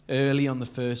early on the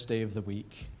first day of the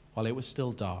week, while it was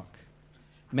still dark,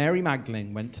 Mary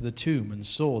Magdalene went to the tomb and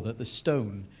saw that the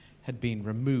stone had been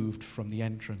removed from the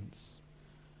entrance.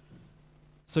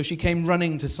 So she came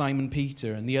running to Simon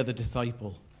Peter and the other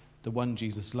disciple, the one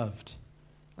Jesus loved,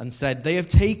 and said, "They have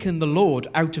taken the Lord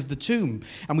out of the tomb,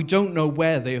 and we don't know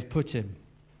where they have put him."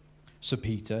 So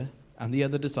Peter and the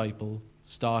other disciple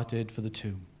started for the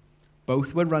tomb.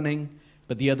 Both were running,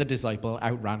 but the other disciple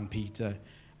outran Peter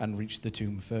and reached the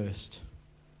tomb first.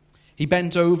 He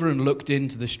bent over and looked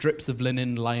into the strips of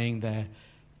linen lying there,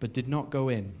 but did not go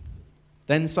in.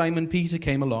 Then Simon Peter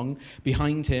came along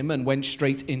behind him and went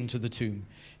straight into the tomb.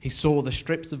 He saw the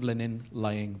strips of linen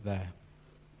lying there,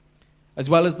 as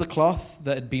well as the cloth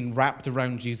that had been wrapped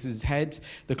around Jesus' head.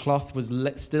 The cloth was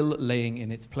still laying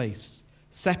in its place,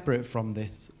 separate from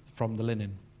the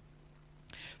linen.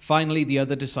 Finally, the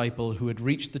other disciple who had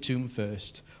reached the tomb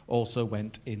first also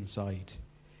went inside.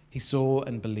 He saw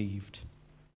and believed.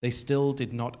 They still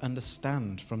did not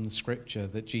understand from the scripture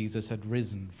that Jesus had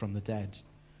risen from the dead.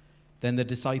 Then the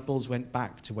disciples went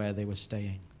back to where they were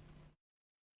staying.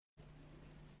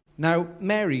 Now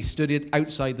Mary stood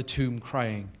outside the tomb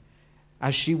crying.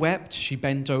 As she wept, she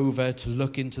bent over to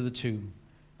look into the tomb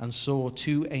and saw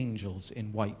two angels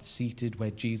in white seated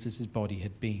where Jesus' body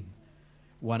had been,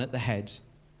 one at the head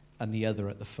and the other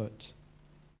at the foot.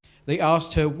 They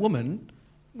asked her, "Woman,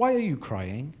 why are you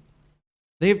crying?"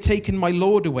 "They have taken my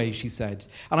Lord away," she said,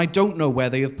 "and I don't know where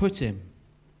they have put him."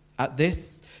 At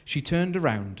this, she turned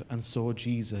around and saw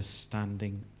Jesus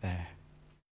standing there.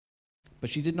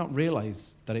 But she did not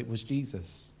realize that it was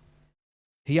Jesus.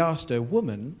 He asked her,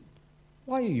 "Woman,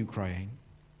 why are you crying?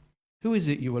 Who is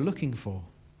it you are looking for?"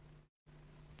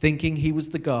 Thinking he was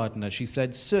the gardener, she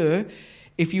said, "Sir,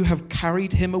 if you have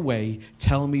carried him away,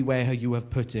 tell me where you have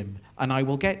put him, and I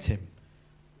will get him."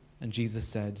 And Jesus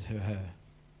said to her,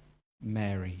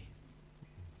 "Mary."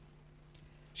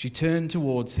 She turned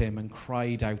towards him and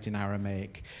cried out in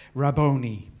Aramaic,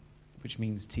 "Rabboni," which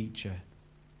means teacher.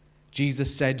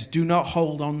 Jesus said, "Do not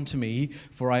hold on to me,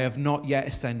 for I have not yet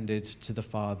ascended to the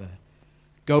Father.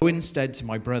 Go instead to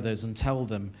my brothers and tell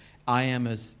them, I am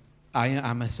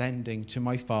ascending to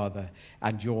my Father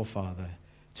and your Father,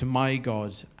 to my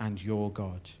God and your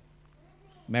God."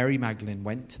 Mary Magdalene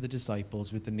went to the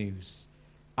disciples with the news,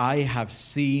 "I have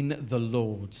seen the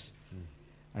Lord."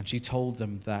 And she told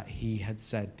them that he had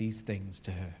said these things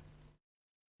to her.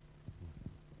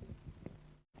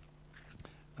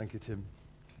 Thank you, Tim.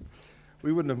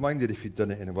 We wouldn't have minded if you'd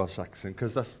done it in a Welsh accent,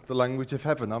 because that's the language of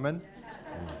heaven, amen?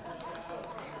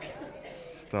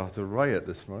 Start a riot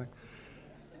this morning.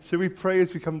 Shall we pray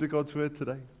as we come to God's word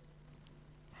today?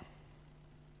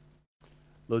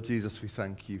 Lord Jesus, we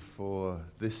thank you for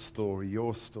this story,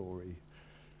 your story.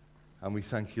 And we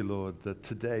thank you, Lord, that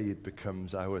today it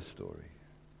becomes our story.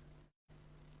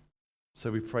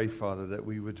 So we pray, Father, that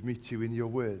we would meet you in your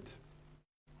word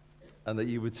and that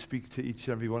you would speak to each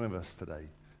and every one of us today.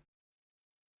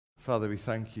 Father, we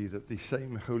thank you that the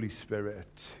same Holy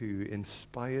Spirit who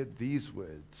inspired these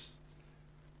words,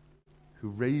 who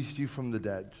raised you from the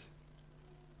dead,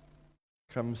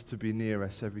 comes to be near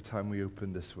us every time we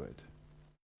open this word,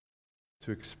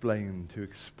 to explain, to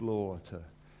explore, to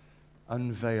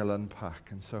unveil,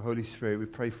 unpack. And so, Holy Spirit, we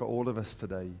pray for all of us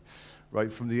today,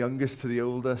 right from the youngest to the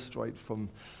oldest, right from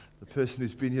the person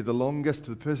who's been here the longest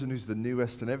to the person who's the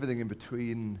newest and everything in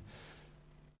between.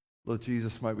 Lord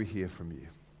Jesus, might we hear from you,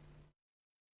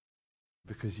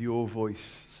 because your voice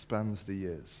spans the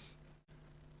years.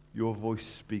 Your voice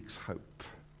speaks hope.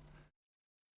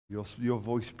 Your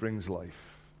voice brings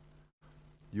life.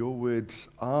 Your words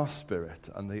are spirit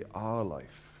and they are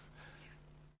life.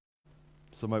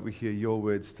 So might we hear your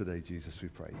words today, Jesus, we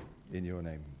pray. In your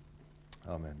name.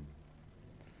 Amen.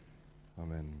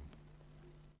 Amen.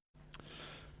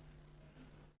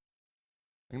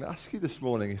 I'm going to ask you this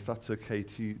morning, if that's okay,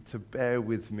 to bear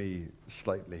with me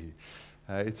slightly.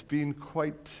 It's been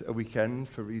quite a weekend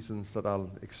for reasons that I'll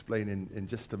explain in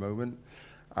just a moment.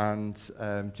 And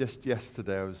just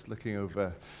yesterday I was looking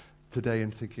over today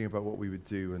and thinking about what we would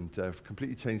do, and I've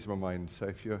completely changed my mind. So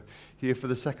if you're here for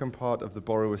the second part of the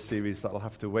Borrower series, that'll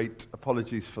have to wait.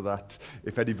 Apologies for that,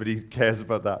 if anybody cares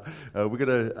about that. We're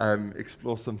going to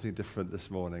explore something different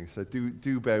this morning, so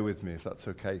do bear with me if that's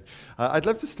okay. I'd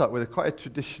love to start with quite a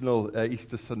traditional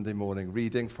Easter Sunday morning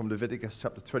reading from Leviticus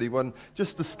chapter 21,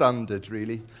 just the standard,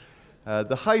 really.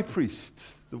 The high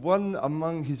priest, the one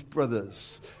among his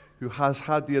brothers who has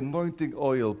had the anointing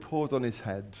oil poured on his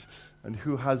head, and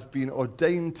who has been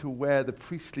ordained to wear the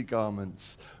priestly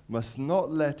garments, must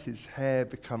not let his hair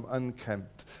become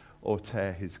unkempt or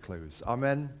tear his clothes.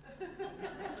 Amen?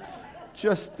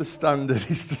 just the standard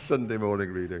Easter Sunday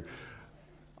morning reading.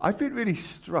 I've been really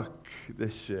struck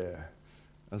this year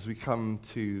as we come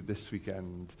to this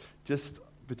weekend, just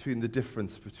between the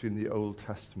difference between the Old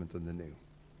Testament and the New.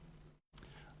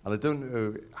 And I don't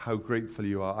know how grateful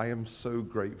you are. I am so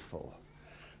grateful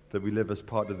that we live as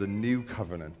part of the New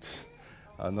Covenant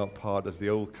and not part of the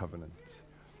Old Covenant.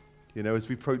 You know, as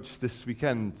we approach this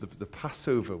weekend, the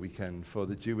Passover weekend for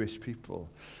the Jewish people,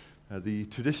 the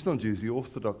traditional Jews, the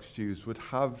Orthodox Jews, would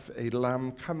have a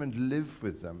lamb come and live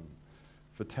with them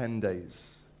for 10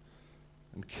 days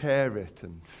and care it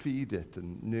and feed it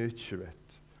and nurture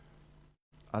it,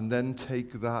 and then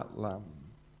take that lamb.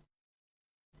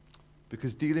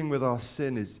 Because dealing with our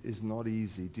sin is not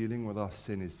easy. Dealing with our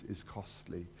sin is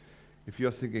costly. If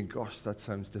you're thinking, gosh, that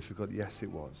sounds difficult, yes,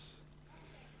 it was.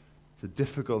 It's a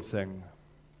difficult thing.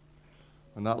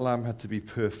 And that lamb had to be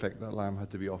perfect. That lamb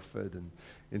had to be offered. And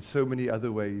in so many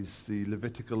other ways, the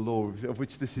Levitical law, of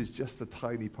which this is just a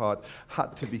tiny part,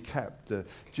 had to be kept. The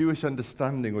Jewish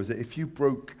understanding was that if you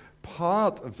broke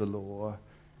part of the law,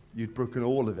 you'd broken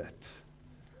all of it.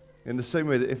 In the same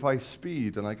way that if I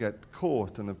speed and I get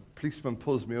caught and a policeman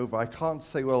pulls me over, I can't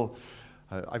say, well,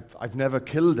 I've never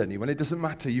killed anyone. It doesn't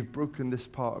matter. You've broken this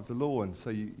part of the law, and so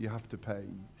you have to pay.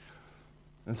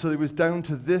 And so it was down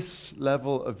to this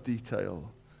level of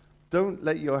detail. Don't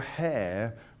let your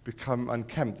hair become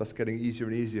unkempt. That's getting easier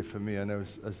and easier for me, I know,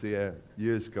 as the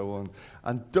years go on.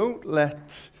 And don't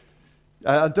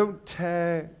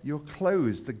tear your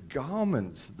clothes, the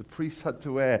garments that the priests had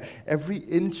to wear, every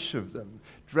inch of them,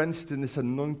 drenched in this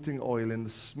anointing oil, in the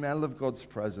smell of God's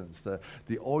presence, the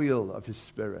oil of his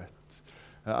Spirit.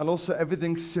 And also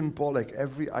everything symbolic,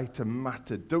 every item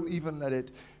mattered. Don't even let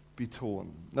it be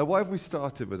torn. Now, why have we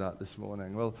started with that this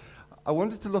morning? Well, I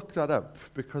wanted to look that up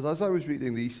because as I was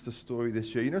reading the Easter story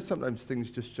this year, you know, sometimes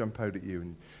things just jump out at you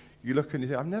and you look and you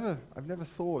think, I've never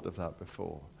thought of that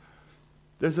before.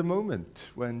 There's a moment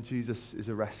when Jesus is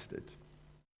arrested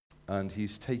and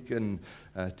he's taken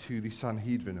to the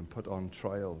Sanhedrin and put on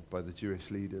trial by the Jewish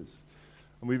leaders.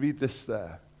 And we read this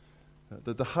there,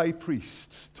 that the high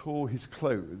priest tore his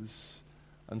clothes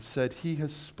and said, "He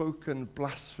has spoken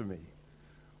blasphemy.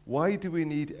 Why do we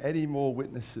need any more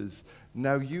witnesses?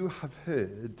 Now you have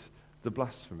heard the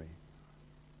blasphemy."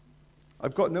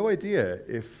 I've got no idea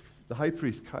if the high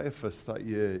priest Caiaphas that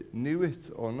year knew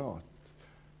it or not.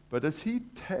 But as he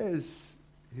tears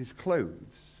his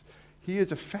clothes, he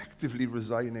is effectively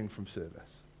resigning from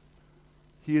service.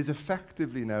 He is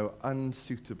effectively now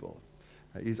unsuitable.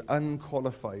 He is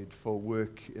unqualified for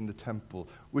work in the temple,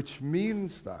 which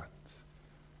means that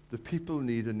the people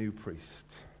need a new priest.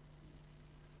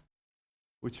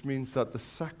 Which means that the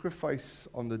sacrifice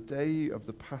on the day of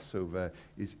the Passover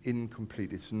is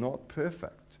incomplete. It's not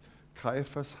perfect.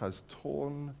 Caiaphas has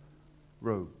torn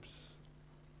robes.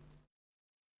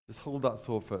 Just hold that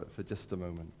thought for just a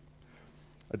moment.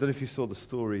 I don't know if you saw the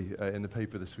story in the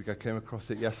paper this week. I came across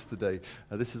it yesterday.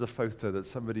 This is a photo that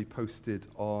somebody posted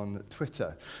on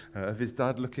Twitter of his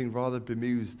dad looking rather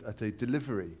bemused at a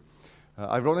delivery.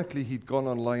 Ironically, he'd gone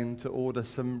online to order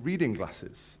some reading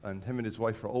glasses, and him and his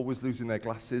wife are always losing their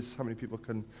glasses. How many people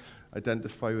can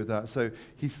identify with that? So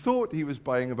he thought he was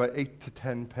buying about 8 to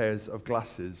 10 pairs of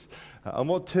glasses, and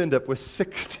what turned up was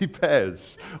 60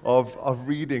 pairs of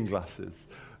reading glasses.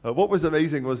 What was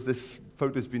amazing was this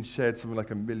photo's been shared something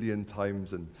like 1 million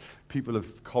times, and people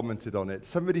have commented on it.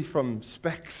 Somebody from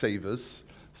Specsavers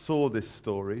saw this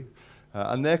story,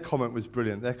 and their comment was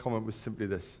brilliant. Their comment was simply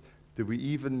this: "Do we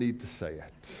even need to say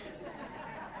it?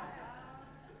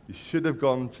 You should have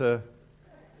gone to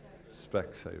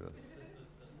Specsavers."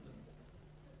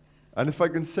 And if I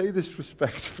can say this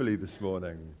respectfully this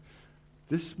morning,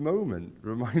 this moment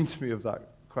reminds me of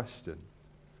that question.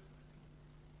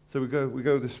 So we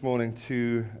go this morning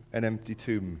to an empty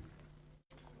tomb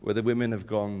where the women have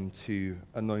gone to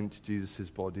anoint Jesus'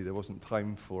 body. There wasn't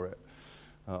time for it.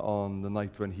 On the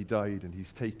night when he died, and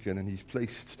he's taken and he's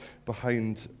placed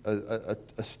behind a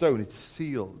stone. It's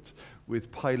sealed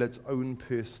with Pilate's own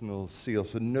personal seal,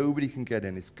 so nobody can get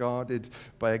in. It's guarded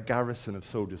by a garrison of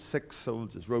soldiers, 6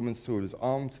 soldiers, Roman soldiers,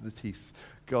 armed to the teeth,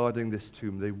 guarding this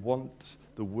tomb. They want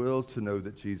the world to know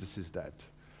that Jesus is dead,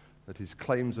 that his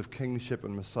claims of kingship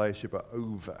and messiahship are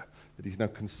over, that he's now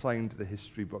consigned to the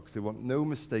history books. They want no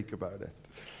mistake about it.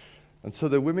 And so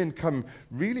the women come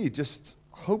really just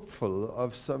hopeful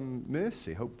of some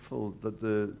mercy, hopeful that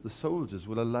the soldiers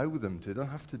will allow them to, don't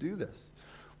have to do this,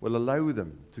 will allow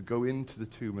them to go into the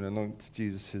tomb and anoint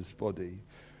Jesus' body.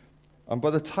 And by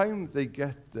the time they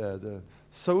get there, the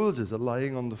soldiers are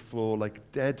lying on the floor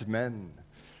like dead men.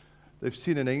 They've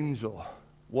seen an angel,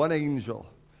 one angel,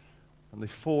 and they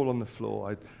fall on the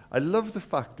floor. I love the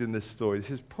fact in this story,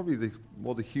 this is probably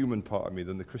more the human part of me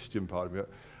than the Christian part of me.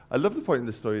 I love the point in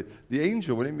the story. The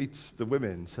angel, when he meets the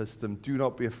women, says to them, "Do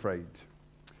not be afraid."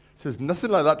 He says nothing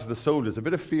like that to the soldiers. A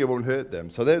bit of fear won't hurt them.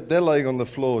 So they're lying on the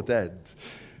floor dead.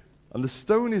 And the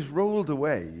stone is rolled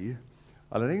away,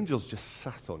 and an angel's just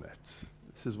sat on it.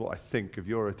 This is what I think of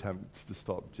your attempts to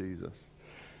stop Jesus.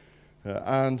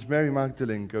 And Mary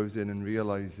Magdalene goes in and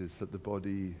realizes that the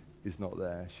body is not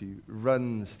there. She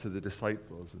runs to the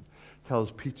disciples and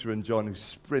tells Peter and John, who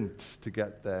sprint to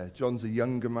get there. John's a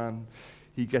younger man.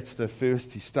 He gets there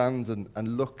first. He stands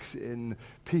and looks in.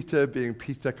 Peter, being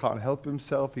Peter, can't help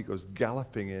himself. He goes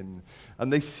galloping in.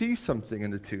 And they see something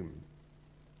in the tomb.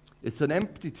 It's an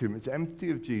empty tomb. It's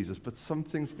empty of Jesus, but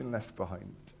something's been left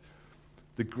behind.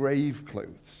 The grave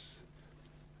clothes.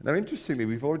 Now, interestingly,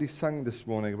 we've already sung this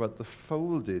morning about the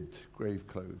folded grave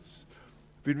clothes.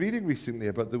 We've been reading recently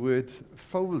about the word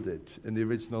folded in the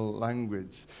original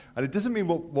language. And it doesn't mean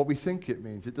what we think it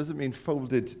means. It doesn't mean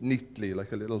folded neatly,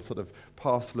 like a little sort of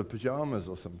parcel of pajamas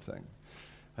or something.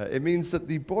 It means that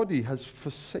the body has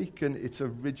forsaken its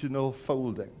original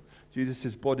folding.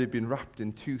 Jesus' body had been wrapped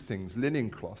in two things,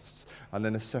 linen cloths and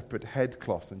then a separate head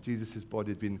cloth. And Jesus' body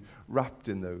had been wrapped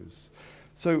in those.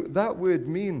 So that word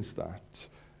means that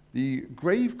the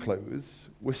grave clothes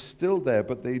were still there,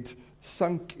 but they'd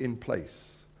sunk in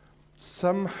place.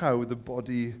 Somehow the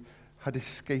body had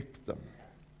escaped them.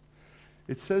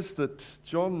 It says that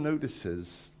John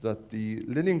notices that the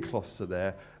linen cloths are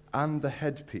there and the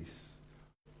headpiece.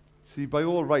 See, by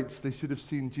all rights, they should have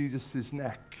seen Jesus'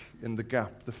 neck in the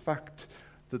gap. The fact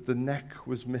that the neck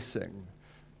was missing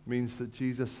means that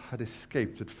Jesus had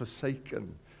escaped, had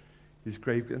forsaken his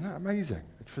grave. Isn't that amazing?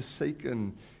 Had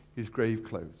forsaken his grave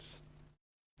clothes.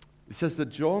 It says that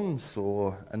John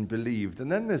saw and believed.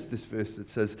 And then there's this verse that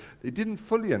says they didn't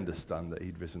fully understand that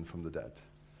he'd risen from the dead.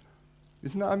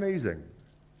 Isn't that amazing?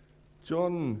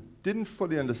 John didn't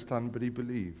fully understand, but he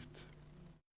believed.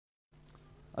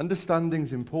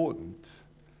 Understanding's important,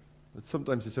 but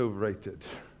sometimes it's overrated.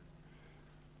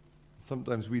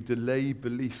 Sometimes we delay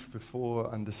belief before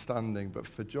understanding, but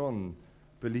for John,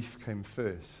 belief came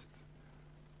first.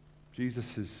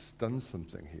 Jesus has done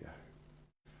something here.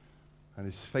 And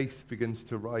his faith begins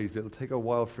to rise. It'll take a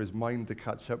while for his mind to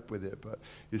catch up with it, but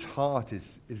his heart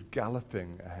is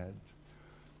galloping ahead.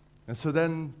 And so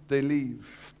then they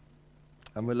leave,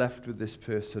 and we're left with this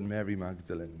person, Mary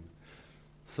Magdalene,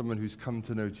 someone who's come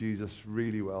to know Jesus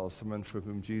really well, someone from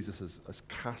whom Jesus has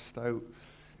cast out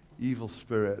evil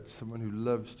spirits, someone who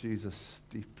loves Jesus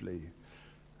deeply.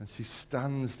 And she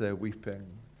stands there weeping.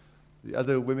 The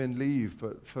other women leave,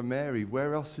 but for Mary,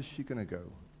 where else is she going to go?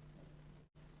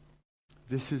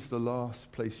 This is the last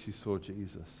place she saw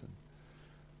Jesus. And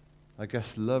I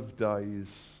guess love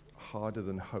dies harder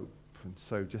than hope. And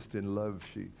so just in love,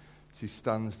 she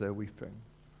stands there weeping.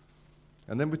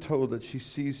 And then we're told that she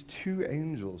sees two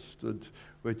angels stood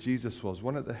where Jesus was,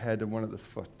 one at the head and one at the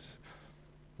foot.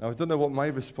 Now, I don't know what my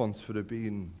response would have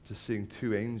been to seeing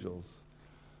two angels.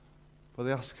 But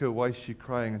they ask her, why is she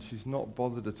crying? And she's not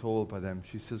bothered at all by them.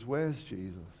 She says, where's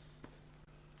Jesus?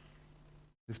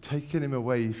 They've taken him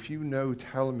away. If you know,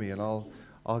 tell me, and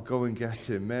I'll go and get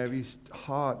him. Mary's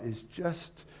heart is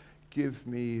just give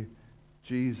me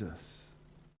Jesus.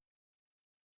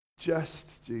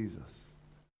 Just Jesus.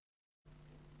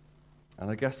 And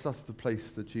I guess that's the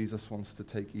place that Jesus wants to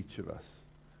take each of us.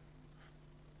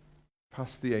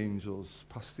 Past the angels,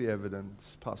 past the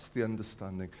evidence, past the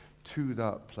understanding, to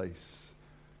that place.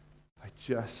 I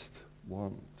just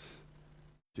want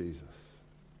Jesus.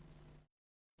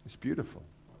 It's beautiful.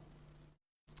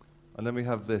 And then we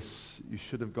have this, you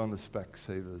should have gone to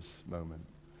Specsavers moment.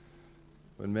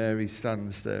 When Mary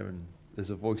stands there and there's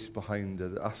a voice behind her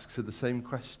that asks her the same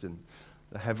question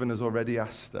that heaven has already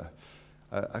asked her.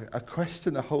 A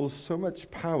question that holds so much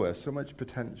power, so much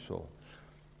potential.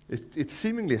 It's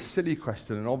seemingly a silly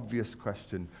question, an obvious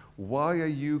question. Why are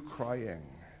you crying?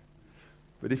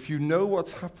 But if you know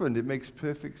what's happened, it makes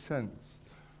perfect sense.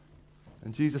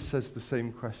 And Jesus says the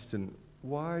same question.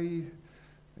 Why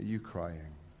are you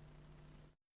crying?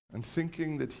 And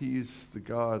thinking that he's the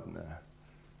gardener,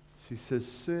 she says,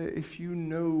 sir, if you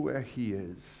know where he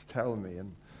is, tell me,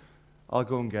 and I'll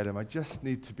go and get him. I just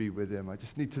need to be with him. I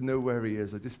just need to know where he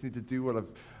is. I just need to do what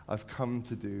I've come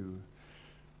to do.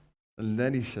 And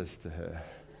then he says to her,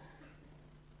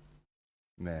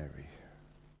 Mary.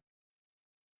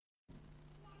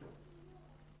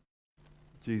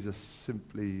 Jesus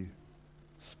simply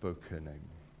spoke her name.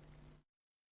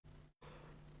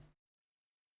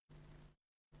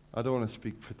 I don't want to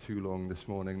speak for too long this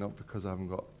morning, not because I haven't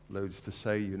got loads to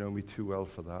say. You know me too well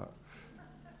for that.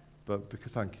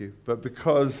 thank you. But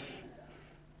because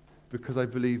I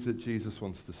believe that Jesus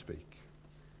wants to speak.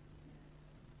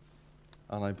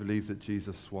 And I believe that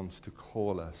Jesus wants to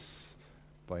call us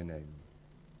by name.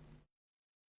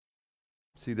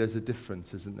 See, there's a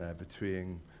difference, isn't there,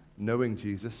 between knowing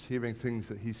Jesus, hearing things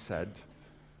that he said,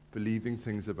 believing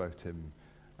things about him,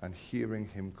 and hearing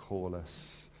him call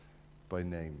us by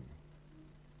name.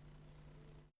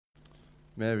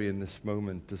 Mary in this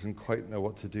moment doesn't quite know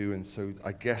what to do, and so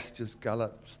I guess just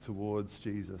gallops towards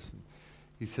Jesus. And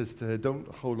he says to her, "Don't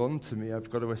hold on to me, I've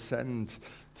got to ascend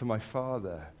to my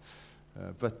Father.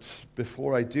 But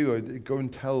before I do, I go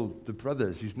and tell the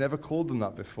brothers." He's never called them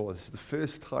that before. This is the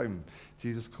first time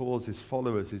Jesus calls his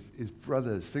followers, his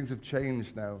brothers. Things have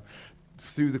changed now.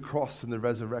 Through the cross and the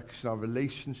resurrection, our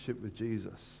relationship with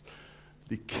Jesus.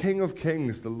 The King of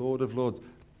Kings, the Lord of Lords.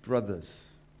 Brothers,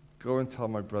 go and tell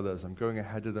my brothers. I'm going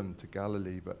ahead of them to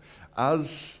Galilee. But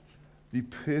as the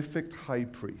perfect high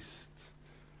priest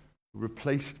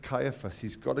replaced Caiaphas,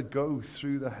 he's got to go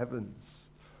through the heavens.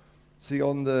 See,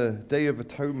 on the Day of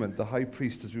Atonement, the high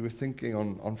priest, as we were thinking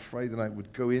on Friday night,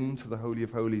 would go into the Holy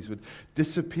of Holies, would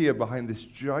disappear behind this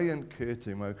giant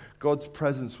curtain where God's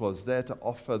presence was, there to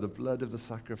offer the blood of the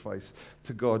sacrifice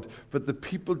to God. But the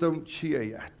people don't cheer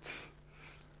yet,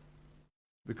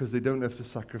 because they don't know if the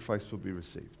sacrifice will be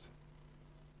received.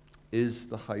 Is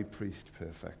the high priest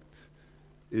perfect?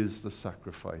 Is the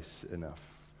sacrifice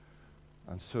enough?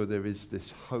 And so there is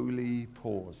this holy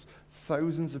pause.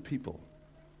 Thousands of people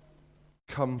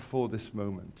come for this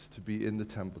moment, to be in the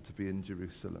temple, to be in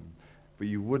Jerusalem. But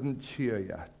you wouldn't cheer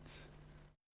yet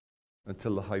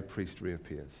until the high priest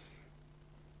reappears.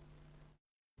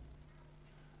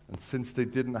 And since they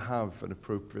didn't have an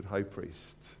appropriate high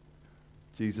priest,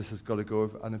 Jesus has got to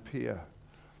go and appear.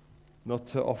 Not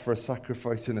to offer a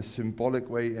sacrifice in a symbolic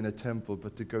way in a temple,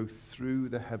 but to go through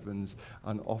the heavens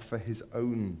and offer his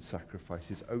own sacrifice,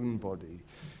 his own body,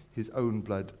 his own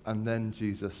blood, and then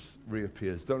Jesus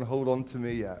reappears. Don't hold on to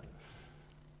me yet.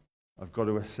 I've got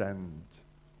to ascend.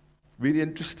 Really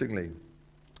interestingly,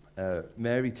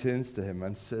 Mary turns to him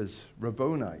and says,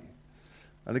 "Rabboni."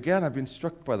 And again, I've been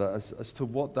struck by that as to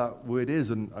what that word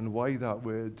is and why that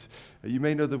word. You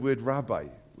may know the word rabbi,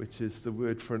 which is the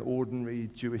word for an ordinary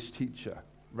Jewish teacher.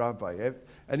 Rabbi.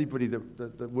 Anybody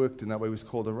that worked in that way was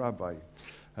called a rabbi.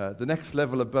 The next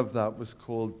level above that was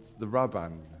called the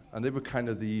Rabban. And they were kind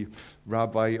of the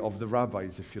rabbi of the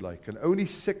rabbis, if you like. And only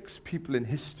 6 people in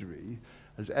history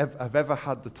have ever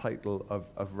had the title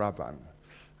of Rabban.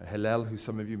 Hillel, who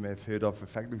some of you may have heard of,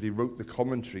 effectively wrote the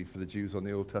commentary for the Jews on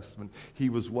the Old Testament. He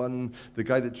was one. The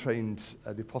guy that trained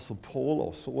the Apostle Paul,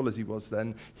 or Saul as he was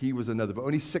then, he was another. But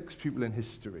only 6 people in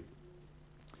history.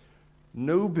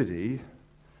 Nobody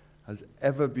has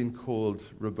ever been called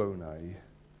Rabboni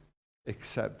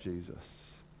except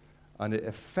Jesus. And it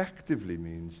effectively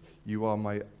means, you are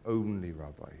my only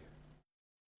rabbi.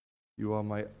 You are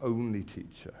my only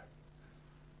teacher.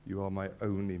 You are my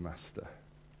only master.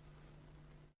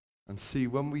 And see,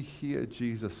 when we hear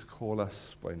Jesus call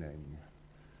us by name,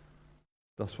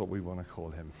 that's what we want to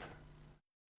call him.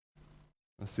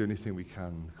 That's the only thing we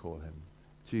can call him.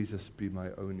 Jesus, be my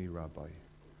only rabbi.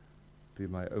 Be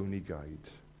my only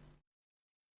guide.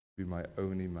 Be my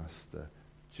only master.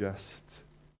 Just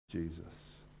Jesus.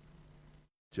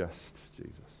 Just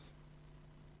Jesus.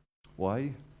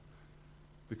 Why?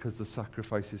 Because the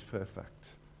sacrifice is perfect.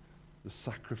 The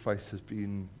sacrifice has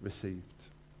been received.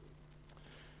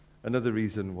 Another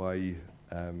reason why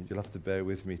you'll have to bear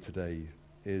with me today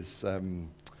is some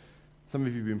of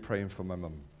you have been praying for my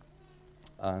mum.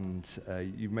 And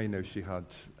you may know she had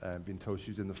been told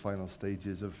she was in the final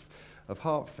stages of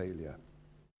heart failure.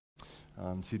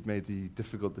 And she'd made the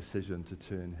difficult decision to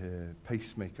turn her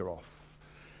pacemaker off.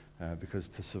 Because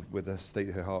with the state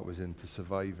her heart was in, to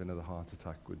survive another heart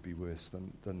attack would be worse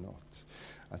than not.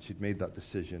 And she'd made that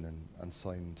decision and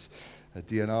signed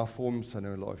DNR forms. I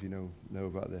know a lot of you know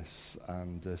about this.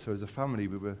 And so as a family,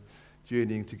 we were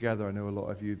journeying together. I know a lot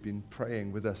of you had been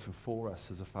praying with us and for us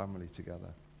as a family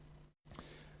together.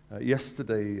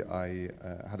 Yesterday, I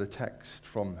had a text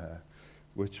from her,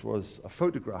 which was a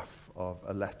photograph of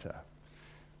a letter.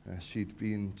 She'd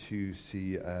been to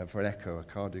see for an echo, a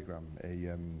cardiogram,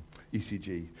 a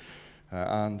ECG,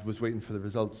 and was waiting for the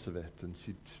results of it. And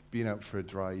she'd been out for a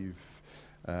drive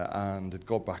and had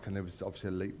got back, and there was obviously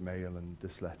a late mail, and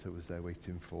this letter was there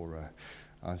waiting for her.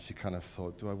 And she kind of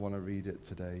thought, do I want to read it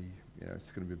today? You know,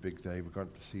 it's going to be a big day. We're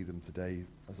going to see them today,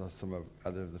 as are some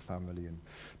other of the family. And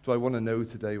do I want to know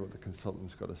today what the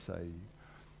consultant's got to say?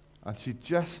 And she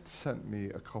just sent me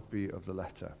a copy of the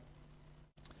letter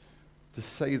to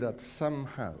say that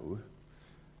somehow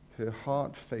her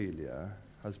heart failure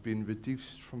has been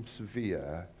reduced from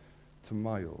severe to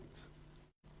mild.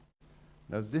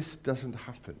 Now, this doesn't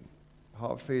happen.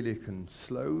 Heart failure can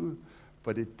slow,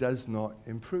 but it does not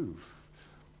improve.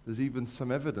 There's even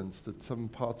some evidence that some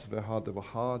parts of her heart that were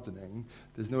hardening,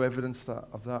 there's no evidence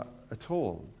of that at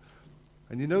all.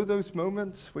 And you know those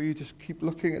moments where you just keep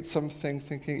looking at something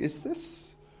thinking, is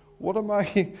this? What am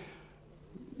I?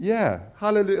 Yeah,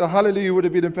 hallelujah. Hallelujah would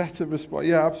have been a better response.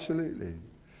 Yeah, absolutely.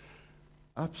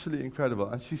 Absolutely incredible.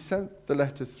 And she sent the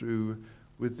letter through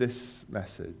with this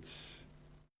message: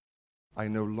 I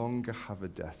no longer have a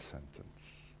death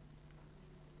sentence.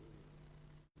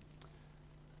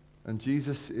 And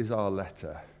Jesus is our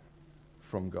letter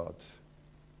from God.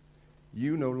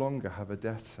 You no longer have a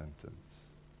death sentence.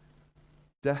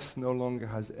 Death no longer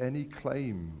has any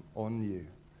claim on you.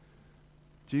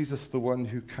 Jesus, the one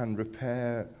who can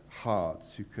repair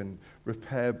hearts, who can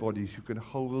repair bodies, who can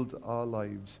hold our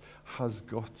lives, has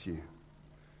got you,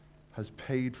 has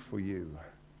paid for you,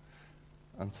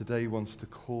 and today wants to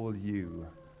call you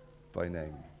by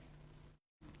name.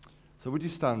 So would you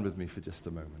stand with me for just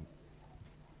a moment?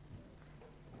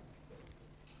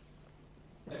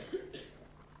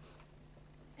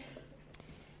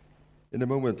 In a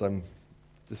moment, I'm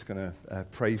just going to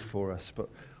pray for us, but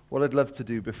what I'd love to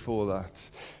do before that,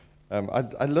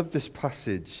 I love this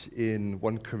passage in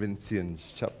 1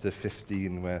 Corinthians chapter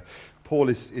 15 where Paul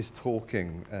is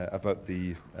talking about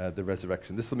the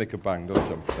resurrection. This will make a bang, don't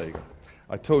jump. There you go.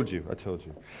 I told you.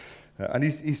 And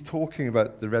he's talking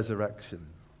about the resurrection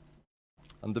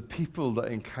and the people that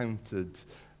encountered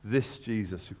this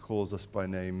Jesus who calls us by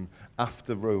name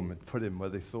after Rome had put him where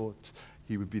they thought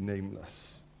he would be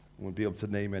nameless and wouldn't be able to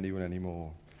name anyone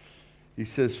anymore. He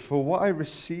says, for what I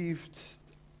received,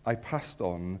 I passed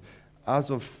on as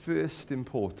of first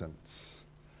importance.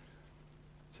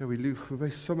 So we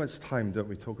waste so much time, don't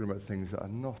we, talking about things that are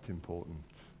not important.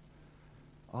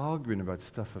 Arguing about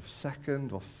stuff of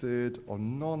second or third or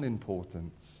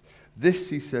non-importance. This,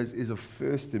 he says, is of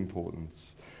first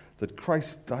importance. That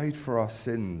Christ died for our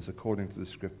sins according to the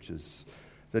Scriptures.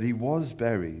 That he was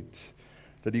buried.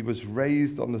 That he was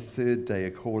raised on the third day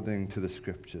according to the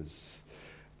Scriptures.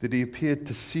 That he appeared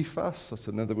to Cephas, that's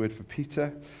another word for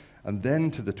Peter, and then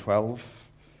to the 12.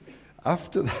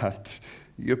 After that,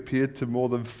 he appeared to more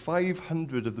than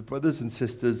 500 of the brothers and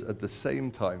sisters at the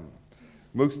same time,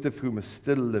 most of whom are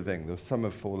still living, though some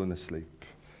have fallen asleep.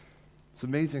 It's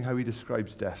amazing how he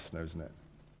describes death now, isn't it?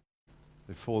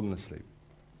 They've fallen asleep.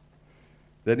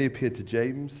 Then he appeared to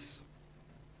James,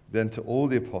 then to all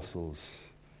the apostles,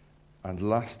 and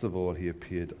last of all, he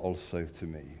appeared also to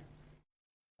me.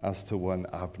 As to one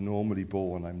abnormally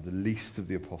born, I'm the least of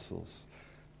the apostles.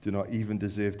 Do not even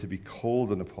deserve to be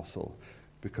called an apostle,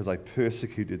 because I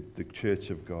persecuted the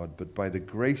church of God. But by the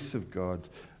grace of God,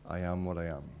 I am what I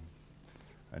am.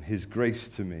 And his grace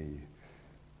to me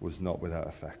was not without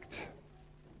effect.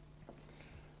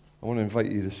 I want to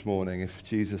invite you this morning, if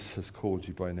Jesus has called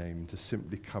you by name, to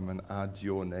simply come and add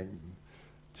your name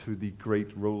to the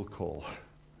great roll call.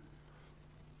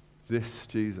 This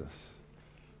Jesus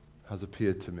has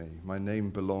appeared to me. My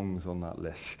name belongs on that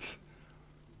list.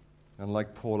 And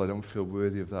like Paul, I don't feel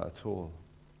worthy of that at all.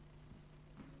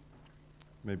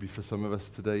 Maybe for some of us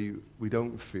today, we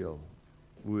don't feel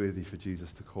worthy for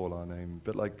Jesus to call our name.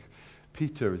 But like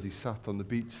Peter, as he sat on the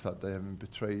beach that day having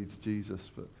betrayed Jesus,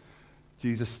 but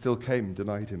Jesus still came,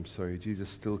 Jesus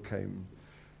still came.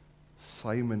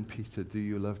 Simon Peter, do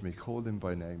you love me? Call him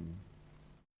by name.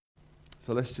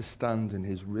 So let's just stand in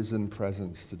his risen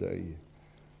presence today.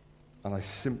 And I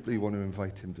simply want to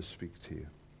invite him to speak to you.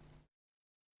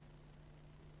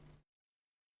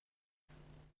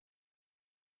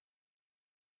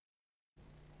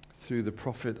 Through the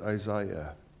prophet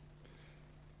Isaiah,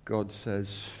 God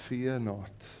says, fear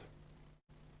not,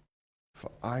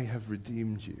 for I have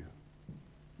redeemed you.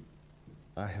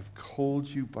 I have called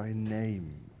you by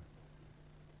name.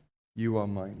 You are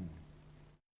mine.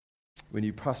 When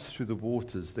you pass through the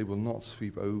waters, they will not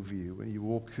sweep over you. When you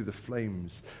walk through the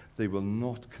flames, they will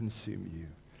not consume you.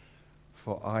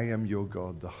 For I am your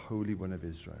God, the Holy One of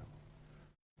Israel.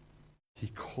 He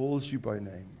calls you by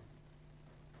name.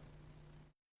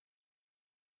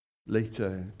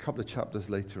 Later, a couple of chapters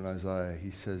later in Isaiah,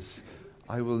 he says,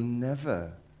 I will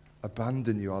never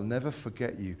abandon you. I'll never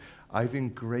forget you. I've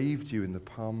engraved you in the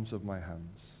palms of my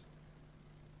hands.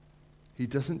 He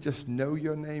doesn't just know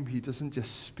your name. He doesn't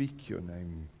just speak your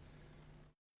name.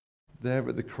 There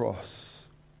at the cross,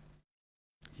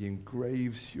 he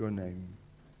engraves your name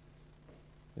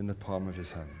in the palm of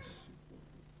his hands.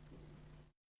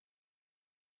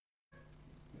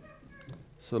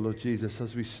 So, Lord Jesus,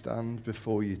 as we stand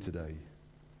before you today,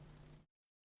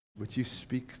 Would you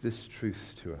speak this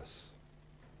truth to us?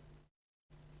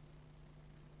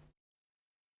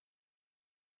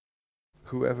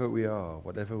 Whoever we are,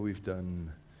 whatever we've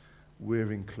done,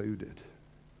 we're included.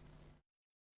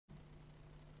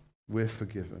 We're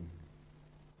forgiven.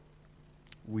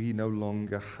 We no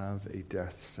longer have a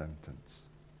death sentence.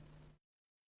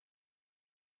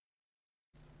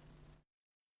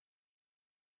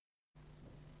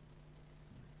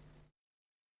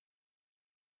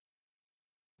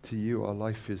 To you, our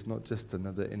life is not just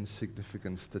another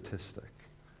insignificant statistic,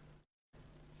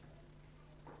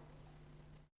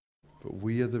 but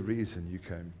we are the reason you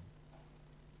came.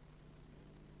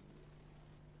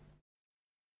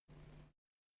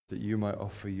 That you might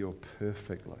offer your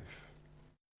perfect life,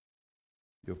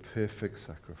 your perfect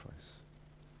sacrifice,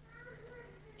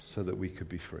 so that we could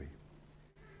be free.